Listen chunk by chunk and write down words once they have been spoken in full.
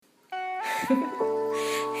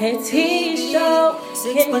Hey, T-Show,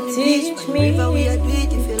 can you teach me? We are do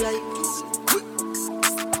it if you like.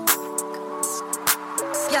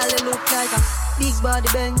 Girl, you look like a big body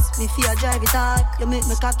Benz. Me fear drive it hard. You make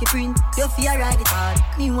me cocky print. You fear ride it hard.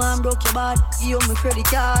 Me want broke your bad. You owe me credit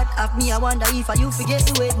card. Have me, I wonder if you forget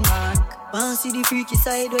the wedding man. Want see the freaky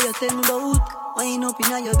side where you tell me about. Wine up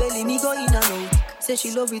in your belly, me go in and out. Say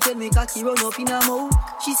she love it, tell me cocky run up in her mouth.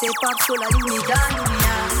 She say pop so like you me down to me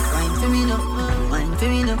now. Wine for me now, wine for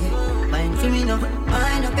me now, wine for me now.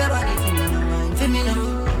 Wine up your body for me now, wine for me now,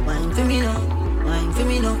 wine for me now, wine for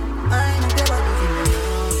me now. Wine up your body for me now.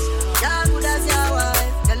 Yeah, good as your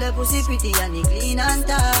wife. Tell her pussy pretty and it clean and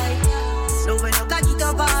tight. Love when you cock it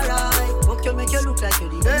up alright. Fuck you make you look like you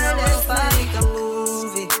the girl that's like a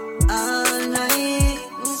movie all night.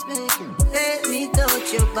 Let me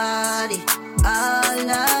touch your body all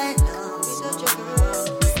night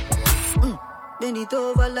long. Bend it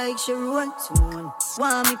over like Sharon.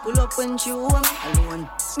 Want me pull up when she home alone.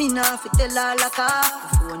 Me nah fi tell her like a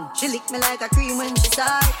phone. She lick me like a cream when she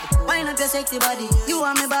start. Wind up your sexy body, you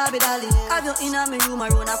are me Barbie dolly. Have you in my room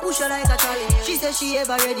around, I push her like a trolley. She says she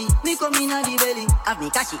ever ready, me come in a the belly. Have me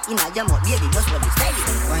catch it in a jam up, baby, just love it steady.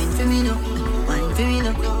 Wine for me now, wine for me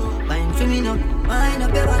now, wine for me now. Wine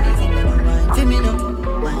up your body for me now, wine for me now,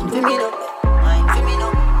 wine for me now, wine for me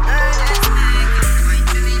now.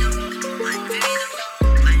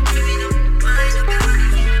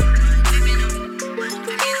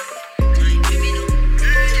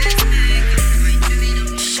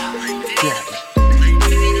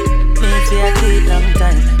 Long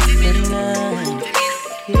time,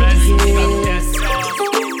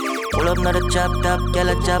 pull up not a chop top, girl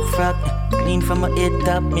a chop frock. Clean from my head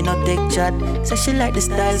top, me not take chat. Say she like the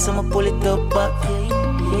style, so I'ma pull it up back.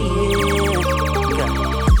 Yeah.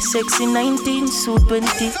 Sexy 19, suit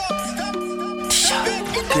 20.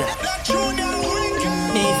 Yeah.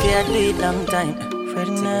 Me fear do it long time,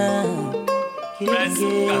 Ferdinand.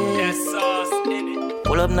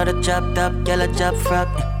 Pull up not a chop top, girl a chop frock.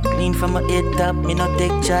 Clean from my head top, me not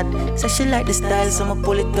take chat. Say she like the style, so I'ma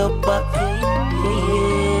pull it up back.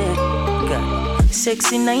 Yeah.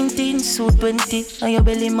 Sexy 19, suit 20, and your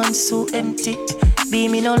belly man so empty. Be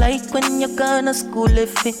me no like when you gonna school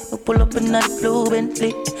left me. You pull up in that blue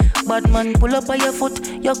Bentley. Bad man pull up on your foot,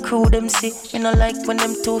 your crew them see. Me no like when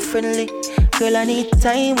them too friendly. Girl, I need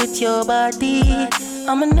time with your body.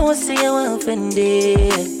 I'ma know say you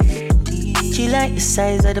offended. She like the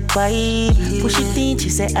size of the pipe. Push it in, she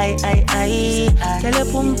say I. Tell her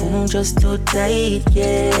boom boom just too tight,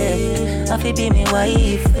 yeah. I feel be me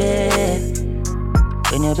wife, yeah.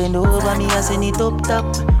 When you bend over me, I send it up top.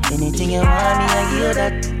 Anything you want me, I give you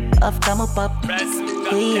that. After my pop,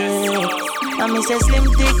 yeah. And me say slim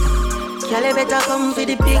thick. Girl, you better come for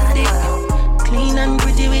the big dick. Clean and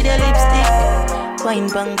pretty with your lipstick. Wine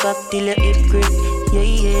Bangkok till your hip grip,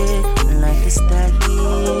 yeah. Like the style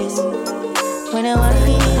is. When I want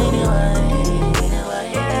it,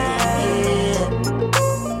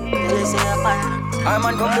 our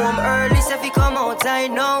man come home early, say fi come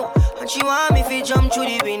outside now. And she want me fi jump through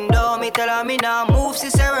the window. Me tell her me nah move, she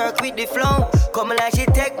say work with the flow. Come like she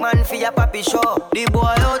take man for your papi show. The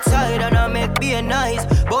boy outside and I make be nice.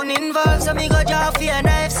 Bone involved, so me go draw for a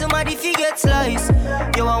knife. Somebody fi get slice.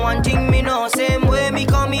 You want one thing me know, same way me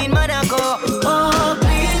come in, man I go. Oh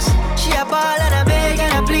please, she a ball and a beg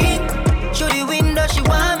and a plead. Through the window, she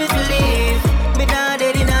want me to leave. Me nah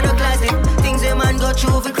dead in no closet. Things a man go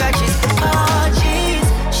through for crashes. Oh jeez,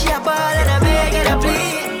 she a ball and a beg and a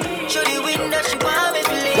plead. Through the window, she want me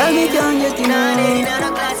to leave. Girl, me can't get Nah dead in no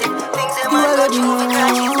closet. Things a man go through for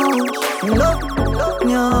crashes. Love,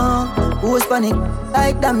 no. Who's panic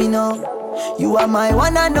like that me know? You are my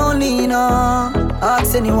one and only, no.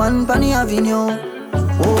 Ask anyone pan the avenue.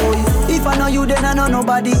 Oh, if I know you, then I know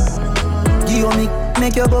nobody. Give me,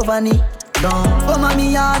 make your go funny. Don't come at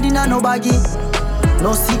me hard in a no baggy.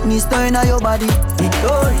 No sickness turn on your body.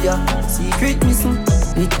 Victoria, secret missing.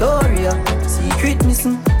 Victoria, secret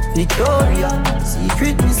missing. Victoria,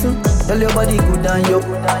 secret missing. Tell your body good and you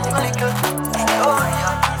good and you little. Victoria,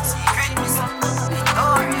 secret missing.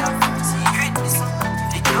 Victoria, secret missing.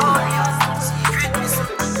 Victoria, secret missing.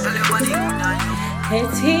 Tell your body good and you. Hey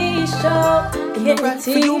T-Show, can you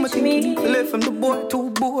teach me? Left from the boy too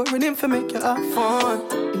boring, him for make you have fun.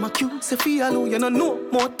 My cute say feel you know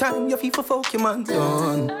more time you feel for fuck your man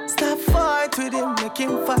done. Stop fight with him, make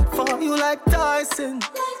him fight for you like Tyson.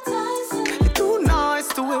 You're too nice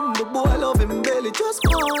to him, the boy love him belly just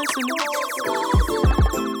poison.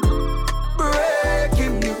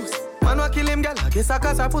 Breaking news, man wa kill him, girl. I guess I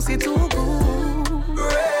cause her pussy too good.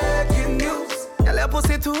 Breaking news, girl, her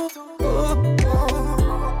pussy too good.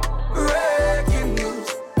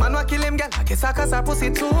 her cause her pussy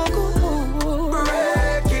too good.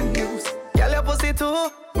 Breaking news, girl your pussy too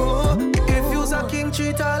good. If you's a king,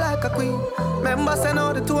 treat her like a queen. Members say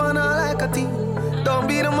no, the two are not like a team. Don't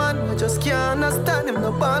be the man, you just can't understand him.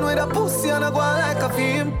 No band with a pussy and a go on like a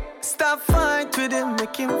film. Stop fight with him,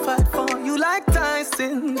 make him fight for you like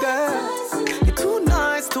Tyson, girl. You're too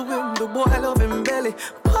nice to him, the boy love him belly.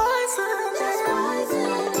 Poison.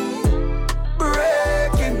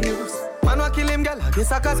 Breaking news, man wa kill him, girl. I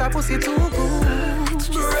guess I cause her pussy too good.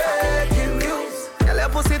 Breaking news, girl your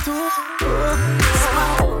pussy too good.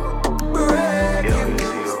 Breaking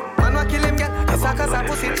news, man wa kill him, girl. I guess I cause her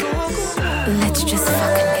pussy too good. Let's just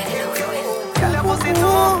fucking get it over with. Girl your pussy too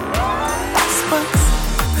good.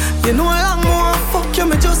 You know I long more fuck you,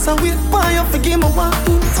 me just a wait for you, forgive me one.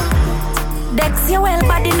 Dex, you well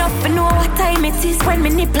bad enough to know what time it is when me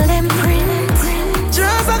nipple them print.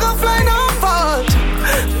 Just I go fly no fudge,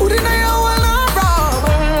 put in a your one rob.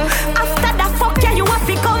 After that fuck yeah, you have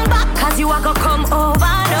to come back, cause you are gonna come over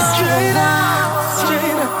and over.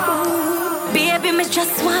 Straight up. Baby, me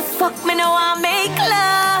just want fuck, me no want make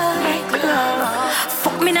love.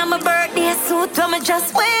 Fuck me now my birthday suit, when me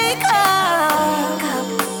just wake up.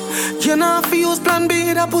 You know if you use plan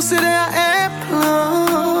B, that pussy there A+,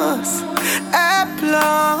 A+.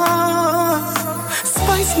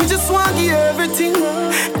 Spice me, just want give you everything.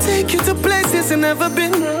 Take you to places you never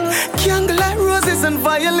been. Candlelight roses and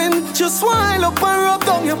violin. Just wind up and rub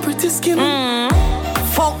down your pretty skin.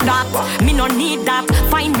 Fuck that, me no need that.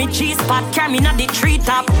 Find me G-spot, carry me na the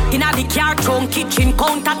treetop. Inna the car trunk, kitchen,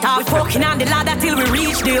 countertop. We fucking on the ladder till we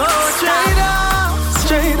reach the house.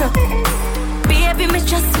 Straight up. Baby, me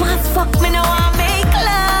just want fuck, me no want make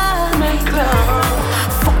love.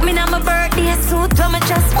 Fuck me now my birthday suit, when me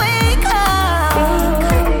just wake up.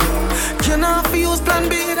 You know if you use plan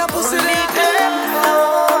B, that pussy there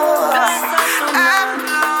A+.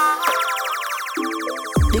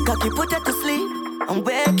 The cocky put you to sleep and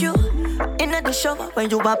wake you. Inna the shower when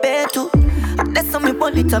you are bed too. That's how me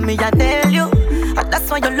body tell me I nail you. That's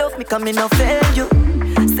why you love me, cause me no fail you.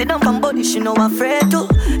 Sit down from body, she no afraid to.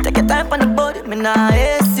 Take your time on the body, me nah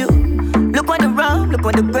ace you. Look on the round, look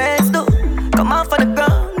on the breasts do. Come off on the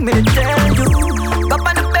ground, me to tell you. Go up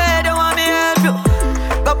on the bed, you want me help you.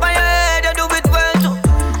 Go up on your head, you do it well too.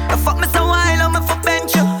 You fuck me so wild, I'm for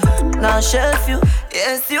bench you. Now shelf you,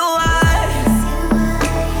 yes you are.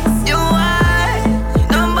 You are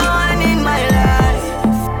number one in my life.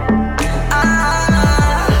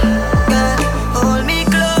 Girl, hold me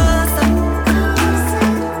closer,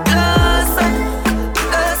 closer,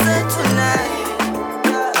 closer tonight.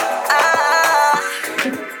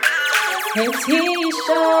 Hey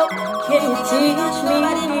Tisha, can you teach me?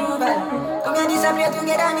 Come here, disappear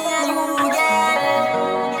together, me and you, girl.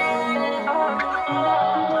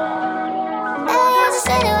 I just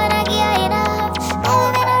said it when I get it up. Baby,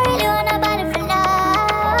 man, I really want nobody for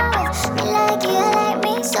love. Me like you like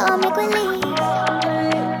me, so make we leave.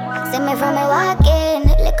 See me from me walking.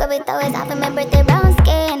 Little bit always off of my birthday brown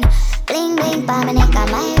skin. Bling bling, pa me neck on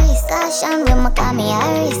my wrist. Caution, we ma call me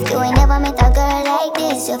Iris. You ain't never met a girl like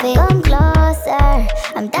this. You feel come closer.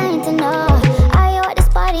 I'm dying to know. Are you at this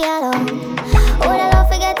party alone? Would I love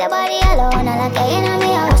forget your body alone? I like you in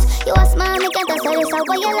my house. You a smile, me can't tell you so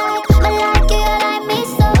what you like. I like you like me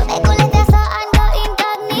so. They could let us out and go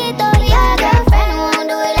incognito. Your girlfriend won't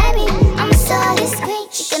do it like me. I'm so discreet,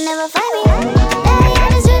 she can never find me. Baby, I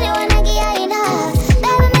just really wanna get you enough.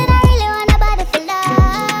 Baby, man, I really want nobody for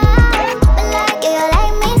love. But like you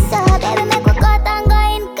like me so. Baby, make we cut and go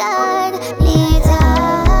incognito.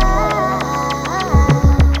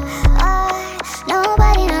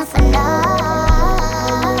 Nobody not for love.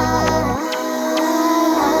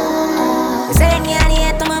 Say me and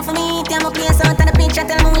you to man for me. Tell me place out on the picture.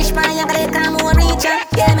 Tell me which man you gotta come and reach ya.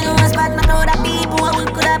 Yeah, me know one spot, no crowd of people. We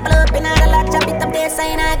could have pull up in a lot. Chop it up there,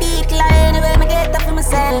 saying I decline. Anyway, me get up for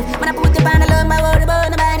myself. When I put it on the love, my word about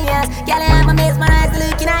nobody else. Girl, I'm mesmerized,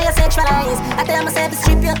 looking at your sexual eyes. I tell myself to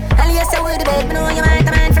strip you, and you say with the bed. Me know you might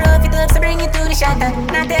a man for off it up, so bring it to the shutter.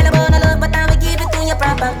 Not tell about no love, but I will give it to you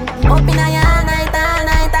proper. Open on you all night, all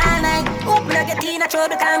night, all night. Open up your clean, I throw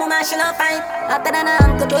the car, we mashing up fine. After that,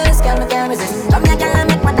 I'm to twist, girl, me can't resist. Come here, girl, I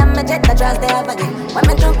make my damn jet, I trust the ever again. When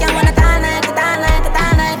me drunk, you want it all night, it all night, it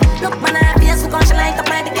all night. Look, man, I feel so conscious, like up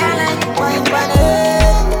like the girl, like wine, wine,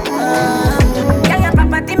 girl, your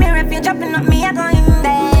property, me refuge, dropping up me, I go in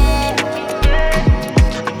there.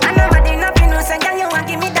 I know what they nothing, no, say, girl, you want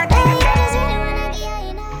give me that thing.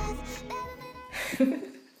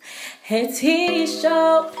 Hey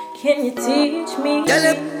Tisha, can you teach me? Girl,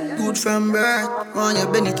 you good from birth. Want you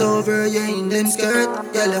bend it over, you in them skirt.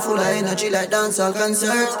 Girl, you full of energy like dancehall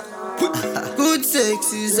concert. Good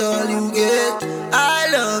sex is all you get. I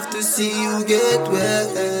love to see you get wet.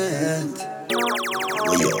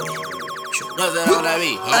 Oh yeah. Nothing on that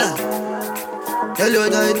beat, huh? Hello,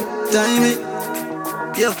 tiny.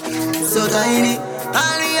 Yeah, so tiny.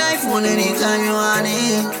 On the iPhone anytime you want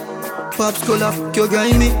it. Pops call up, you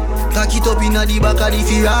grimy. Cock it up in the back of the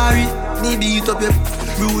Ferrari. Me beat up your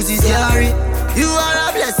bruises, Yari. You are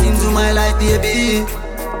a blessing to my life, baby.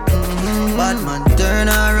 Bad man, turn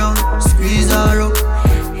around, squeeze her up.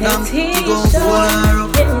 Now you gon' hold her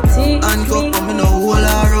up. Handcuff, but me no hold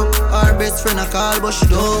her up. Our best friend a call, but she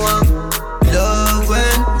don't want. Love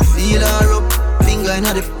when you feel her up. Finger in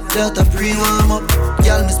the that a pre-warm up.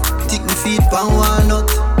 Girl, me stick me feet pan walnut.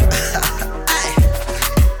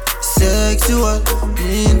 Sexual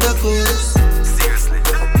intercourse. Seriously.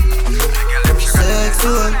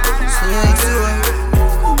 Sexual.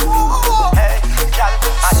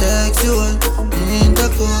 Sexual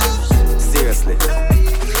intercourse. Seriously.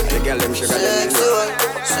 The girl them sugar. Sexual.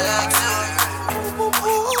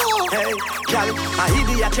 Hey, girl, I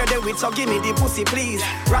idiot you there with, so give me the pussy, please.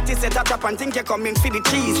 Ratty set a trap and think you're coming for the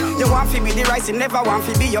cheese. You want to be the rice, you never want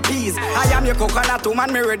to be your peas. I am your coconut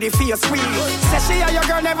woman, me ready for your squeeze. Say she and your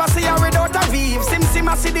girl never see her without a weave. Sim,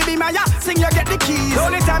 I see the beam, yeah, sing you get the keys. The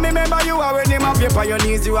only time I remember you are when him up you on your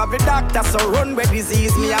knees. You have the doctor, so run with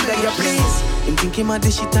disease. Me, I beg you, please. Him think him a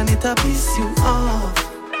the shit and it a piss you off.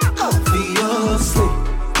 Obviously.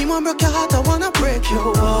 Him want break your heart, I wanna break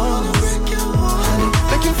your walls.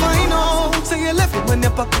 Make you find out, say you left it when you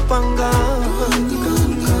pack up and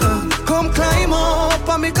gone. Come climb up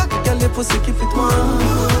and make a kick your lip pussy keep it warm.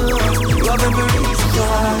 You have every reason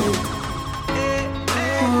why.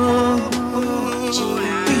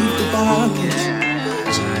 Leave the package.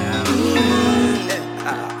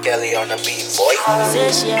 Kelly on the beat, boy.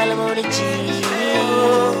 Say she all about the G.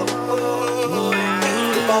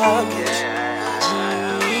 Leave the package.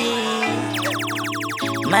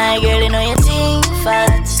 My girl, you know you think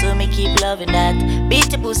fat, so me keep loving that. Beat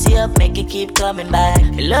the pussy up, make it keep coming back.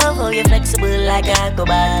 Me love how you flexible like a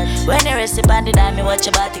acrobat. When you rest upon the dime, me watch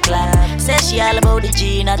your body clap. Say she all about the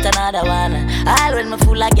G, not another one. All when me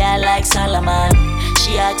fool a girl like Solomon.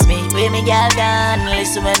 She asks me, where me girl gone?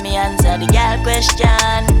 Listen when me answer the girl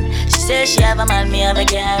question. She says she have a man, me have a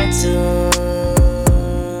girl too.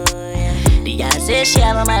 The girl says she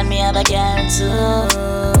have a man, me have a girl too.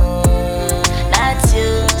 That's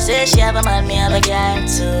you. Say she have a man, me have a girl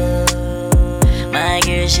too. My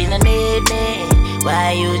girl, she don't need me.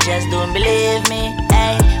 Why you just don't believe me?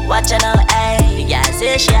 Hey, watch her now, hey. The girl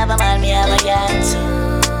say she have a man, me have a girl too.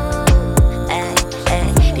 Hey,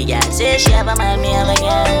 hey. The girl say she have a man, me have a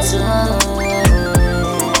girl too.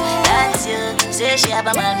 That's you. Say she have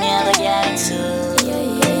a man, me have a girl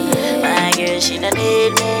too. My girl, she don't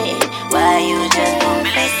need me. Why you just don't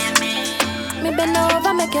believe me? Me bend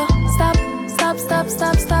over, make you stop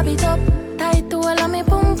it up. Tight to all of me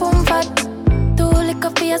pum pum fat. Too lick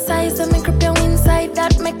up for your size, so me grip you inside.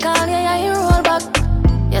 That me call you roll back.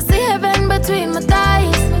 You see heaven between my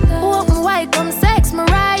thighs. Walk me wide, come sex me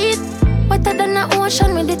right. Wetter than the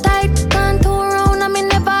ocean with the tide. Can't turn around and me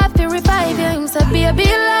never have to revive you. Him say baby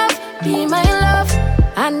love, be my love.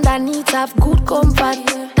 And I need to have good comfort.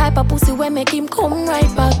 Type of pussy where make him come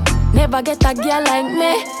right back. Never get a girl like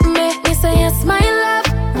me. Me say yes my love.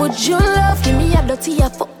 Would you love? Give me a dirty a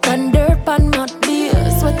fuck and dirt pan not beer.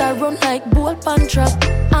 Sweater run like bull pan trap.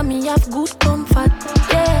 And me have good comfort,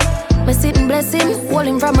 yeah. Me sitting blessing, hold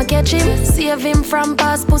him from a catch him. Save him from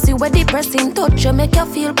past pussy where depressing. Touch you make you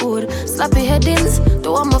feel good. Slappy headings.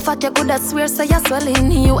 Do I'm a fat you coulda swear so you're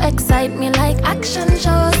swelling. You excite me like action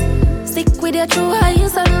shows. Stick with your true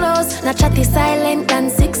highs and lows. Not chatty silent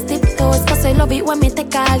and 6 tiptoes. Cause I love it when me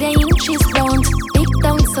take all your inches down. Deep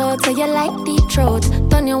down so you like deep throat.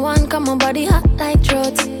 Turn your one, come on body hot like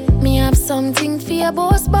throat. Me have something for your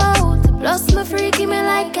boss bout. Plus me freaky me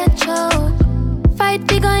like a chow. Fight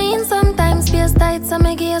big in sometimes space tight. So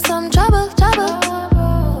me give you some trouble.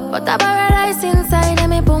 But I paradise inside and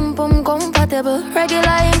me boom comfortable.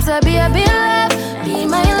 Regular him say baby love, be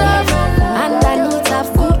my love. And I need to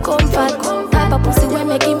have good comfort. Type of pussy when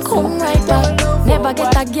make him come right back. Never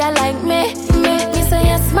get a girl like me say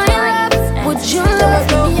yes my love. Would you love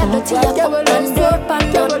me a dirty a fuck and dirt pan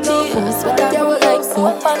not beer. Sweater roll like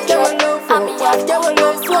soap and trap. And me have you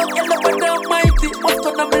love swag, you love when I'm mighty. What's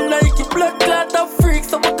gonna be like it? Blood clot of freak,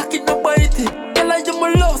 so I'm cocky no bite it. You like you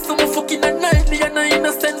my love, so I'm fucking a nightly. And I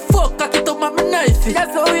innocent fuck, cocky to my knife it.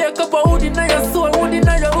 That's how we wake up a hood in your soul, hood in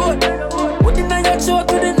your hood. Hood in your throat,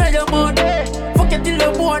 hood in your mouth. Fuck it till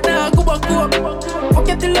the morning, now go back home. Fuck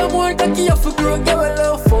it till the morning, cocky off for grow. Give a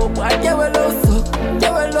love for, boy, give a love suck.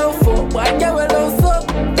 Give a love for, boy, give a love suck.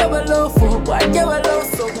 Give a love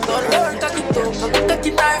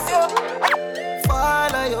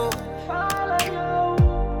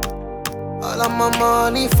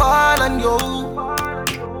money fall on you.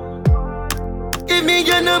 Give me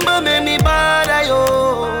your number, make me bother you.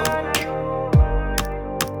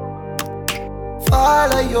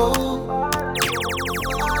 Follow you.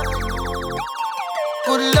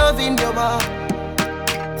 Good love in your bar.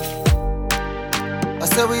 I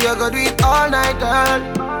said we are gonna do it all night, girl.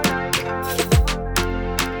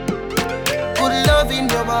 Good love in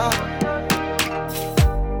your bar.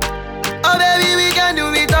 Oh baby, we can do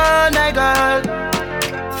it all night, girl.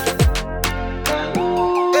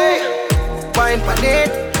 Hey, wine pan it,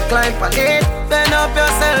 climb pan it, bend up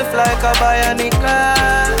yourself like a bionic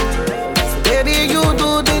girl. Baby, you do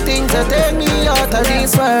the things that take me out of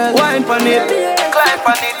this world. Wine pan it, climb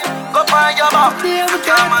pan it, go by your back.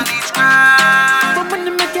 Come on, each girl.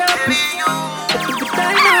 Baby, you.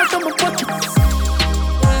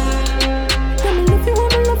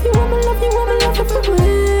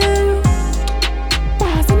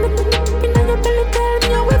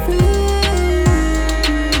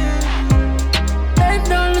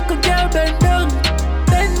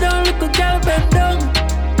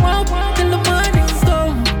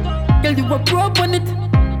 You were broke on it.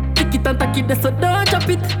 Take it and take it, so don't drop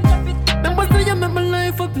it. Remember, say you make my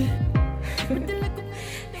life a bit.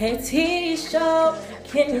 Hey teacher,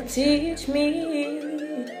 can you teach me?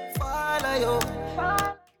 Follow you.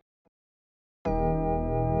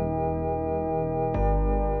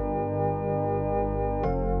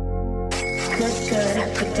 Good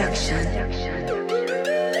production.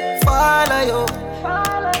 Follow you.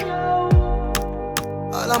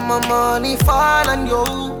 All of my money fall on you.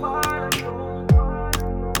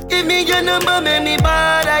 Give me your number, make me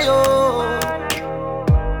bother you.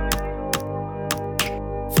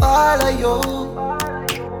 Follow you.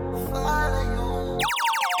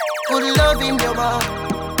 Good love in your bar.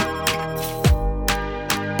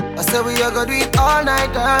 I said we are gonna do it all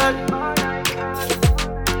night, girl.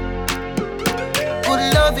 Good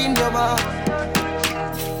love in your bar.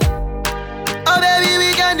 Oh baby,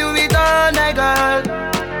 we can do it all night, girl.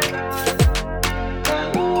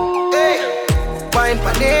 Hey, wine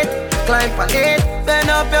pan it, climb pan it, bend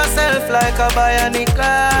up yourself like a bionic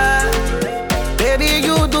girl. Baby,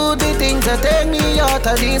 you do the things that take me out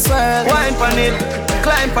of this world. Wine pan it,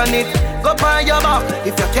 climb pan it, go by your back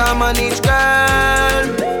if you can't manage, girl.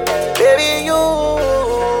 Baby, you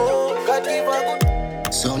got give a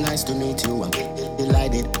good. So nice to meet you, I'm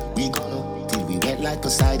delighted. We gonna till we wet like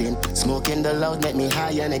Poseidon. Smoking the loud make me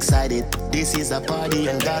high and excited. This is a party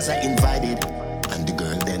and guys are invited. And the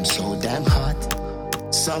girl them so damn hot.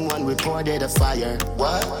 Someone reported a fire.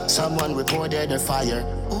 What? Someone reported a fire.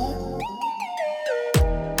 Ooh.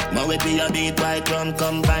 My way be a beat white rum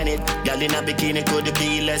combine it. Girl in a bikini could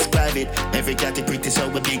be less private. Every cat is pretty so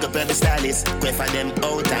we big up every stylist. Quay for them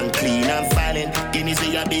out and clean and filing. Guineas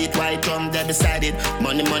be a beat white rum they beside it.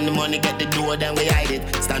 Money, money, money get the door then we hide it.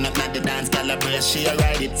 Stand up at the dance, girl a brace she a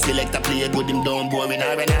ride it. Select a play good him down boring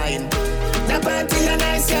or nine. The party a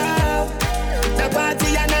nice yo. The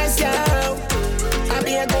party a nice yo. I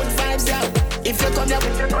be a good vibes yo. If you come here,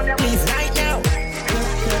 please right now.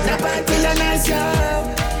 The party a nice yo.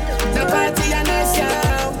 The party a nice yo.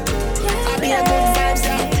 I be a good vibes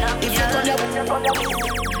yo. If you come here,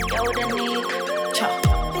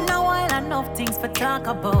 been a while, enough things for talk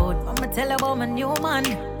about. I'ma tell you about my new man.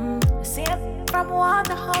 See it from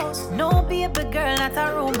Waterhouse. No baby girl, not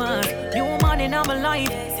a rumor. New man in my life.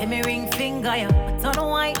 See me ring finger, yeah. I don't know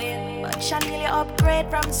why. But Chanel upgrade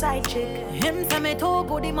from side chick. Him say me too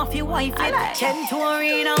good, him off your wife. Like. Chen to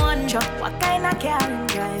arena one truck. What kind of car him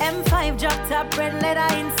drive? M5 drop top, red leather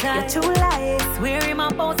inside. You're too light. Swear him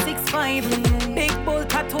about 6'5". Big bull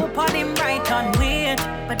tattoo on him right on weird.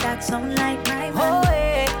 But that sound like my man. Oh,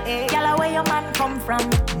 hey, hey. Yalla, where your man come from?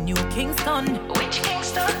 New Kingston. Which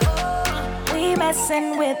Kingston? We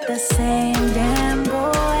messin' with the same damn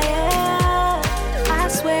boy, yeah. I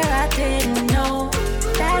swear I didn't know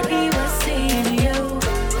that he was seeing you.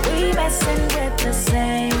 We messin' with the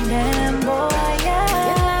same damn boy,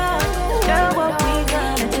 yeah. Girl, what we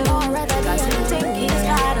gonna do? Cause you think he's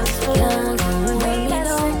got us fooled. We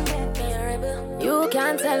messin' with the rebel. You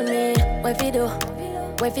can't tell me where fi do,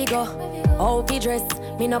 where fi go, how fi dress.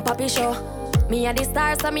 Me no papi show. Me a the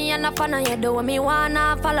star, so me a no fan of you. Do me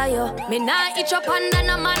wanna follow you. Me nah itch up under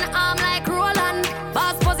no man arm like Roland.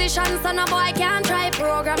 Boss position, so no boy can't try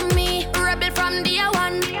program me. Rebel from day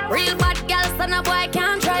one. Real bad girl, so no boy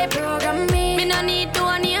can't try program me. Me no need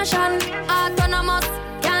donation. Autonomous,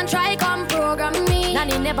 can't try come program me.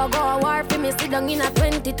 Nanny never go a war for me. Sit down in a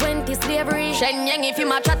 2020 slavery. Shen Yang if you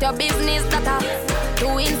match at your business data.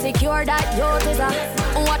 Too insecure that you is a.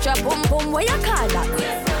 Watch your pum pum, where you call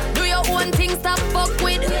that? Your own things to fuck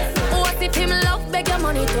with. What's if him love, beg your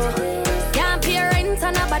money too. Can't pay rent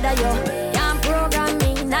and a bother you. Can't program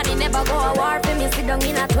me, nanny never go a war for me. Sit down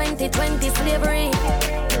in a 2020 slavery.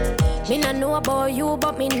 Me no know about you,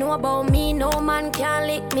 but me know about me. No man can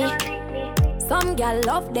lick me. Some gal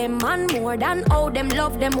love them man more than how them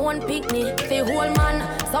love them one picnic. Fi whole man,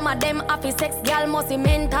 some of them happy sex gal must be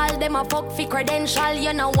mental. Them a fuck fi credential.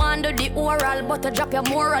 You no want do the oral, but to drop your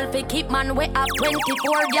moral fi keep man way up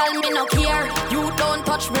 24. Gal me no care. You don't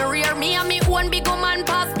touch me rear. Me and me one big man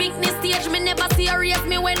pass picnic stage. Me never serious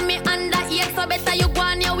me when me under age. So better you go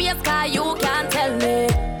on your waist, cause you can't tell me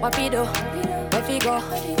what fi do, where fi go,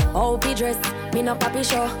 how fi dress. Me no papi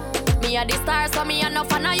show. Me a the star, so me a no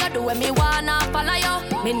fan of you. Do when me wanna follow you.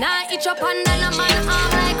 Me nah itch up and then a man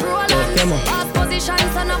arm like Roland. Boss position,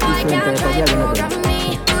 so no boy can't try program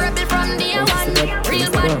me. Rebel from day one. Real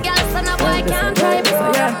bad girl, so no boy can't try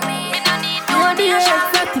program me. Me nah need no nation.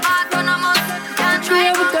 Autonomous, can't try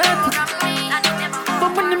program me.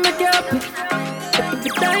 But when you make it happy, if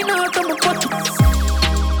you die now, I'm a pocket.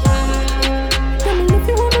 I'ma love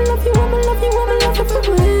you, I'ma love you, I'ma love you, I'ma love you for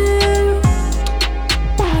real.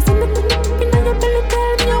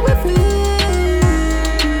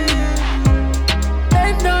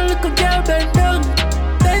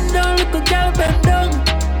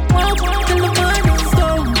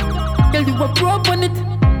 Up on it,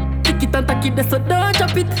 tick it and tack it, so don't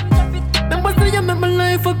chop it. Remember say you make my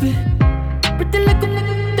life a bit pretty like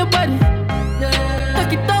the body.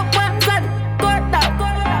 Tack it up one side, go down,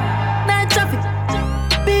 night traffic.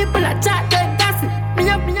 People are chat, they gossip. Me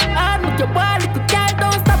up, I make your body, you can't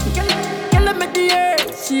don't stop it. Girl, I make the air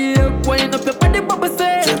shake, wind up your body, bubble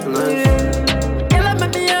say. Girl, I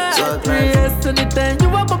make the air race, anytime you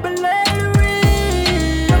want bubble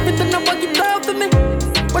everything I want you love for me.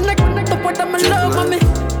 When I what I'm in love with me.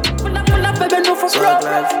 When I baby no for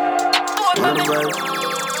bad girl,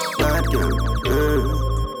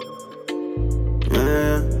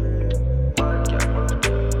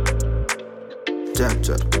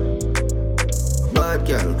 bad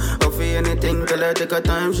girl, I'll feel anything, tell her take her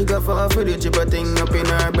time. She got far for the cheaper thing up in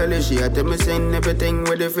her belly. She had to me send everything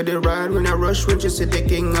ready for the ride. When I rush, when she see the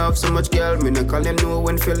king of so much girl. Me no call him no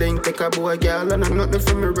when feeling take a boy girl. And I'm nothing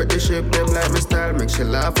for me ready shape them like my style. Make she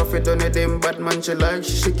laugh off it on it them bad man she like.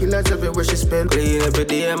 She kill us everywhere she spend. Clean every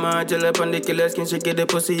day I'm gel up on the killer skin. She get the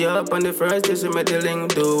pussy up on the first day she make the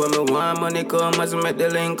link do. When me want money come as I make the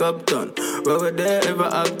link up done. Over there ever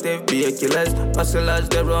active, be a killers. Hustlers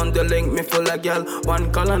they run the link, me full of girl.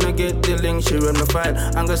 One call and I get the link, she run the file.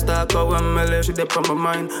 I'm gonna start her when me left, she dip on my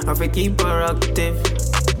mind. I fi keep her active.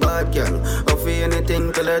 Bad girl, I feel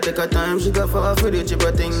anything, tell her take her time. She got far for the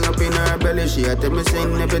cheaper thing up in her belly. She had to me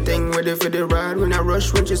sing everything ready for the ride. When I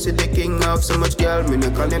rush, when she see the king of so much girl. Me no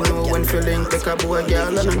call him no when feeling take a boy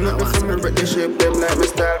girl. And I'm nothing for me ready shape them like my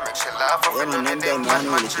style. Make she laugh off it on the them bad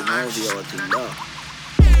man she know.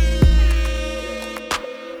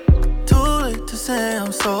 Too late to say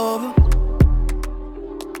I'm sober.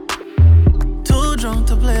 Too drunk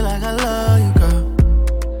to play like I love you, girl.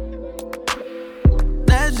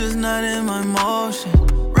 That's just not in my motion.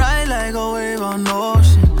 Ride like a wave on the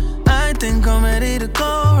ocean. I think I'm ready to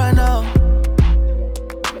go right now.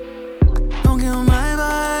 Don't give my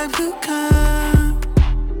vibe, you can.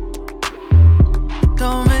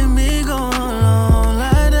 Don't make me go alone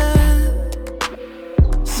like that.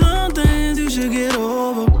 Some things you should get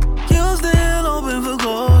over. You still open for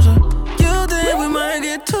closure. You think we might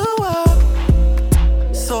get too wild.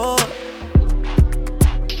 So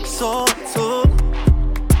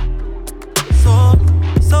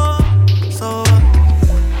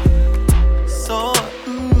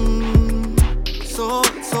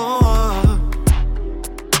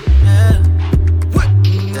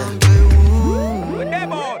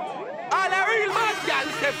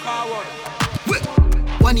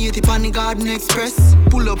Garden Express.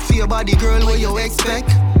 Pull up for your body, girl, what you expect?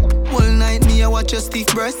 All night me, I watch your stiff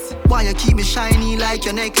breasts. Why you keep me shiny like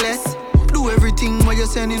your necklace? Do everything while you're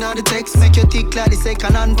sending out the text. Make you tick like the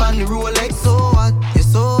second hand pan the Rolex. So hot, you're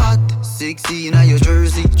so hot. 16 in your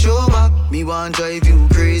jersey, show back. Me want drive you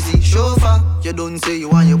crazy, chauffeur. You don't say you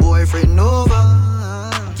want your boyfriend over.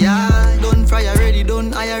 Yeah, done fry already,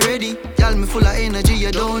 done I already. Y'all me full of energy,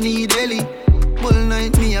 you don't need Ellie. All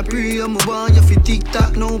night me a pray, I'm a want you fi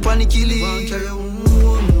tic-tac, no panic killing.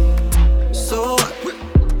 So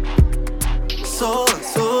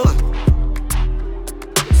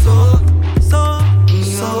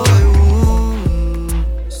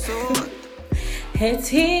Hey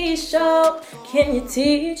T-Show, can you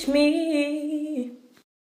teach me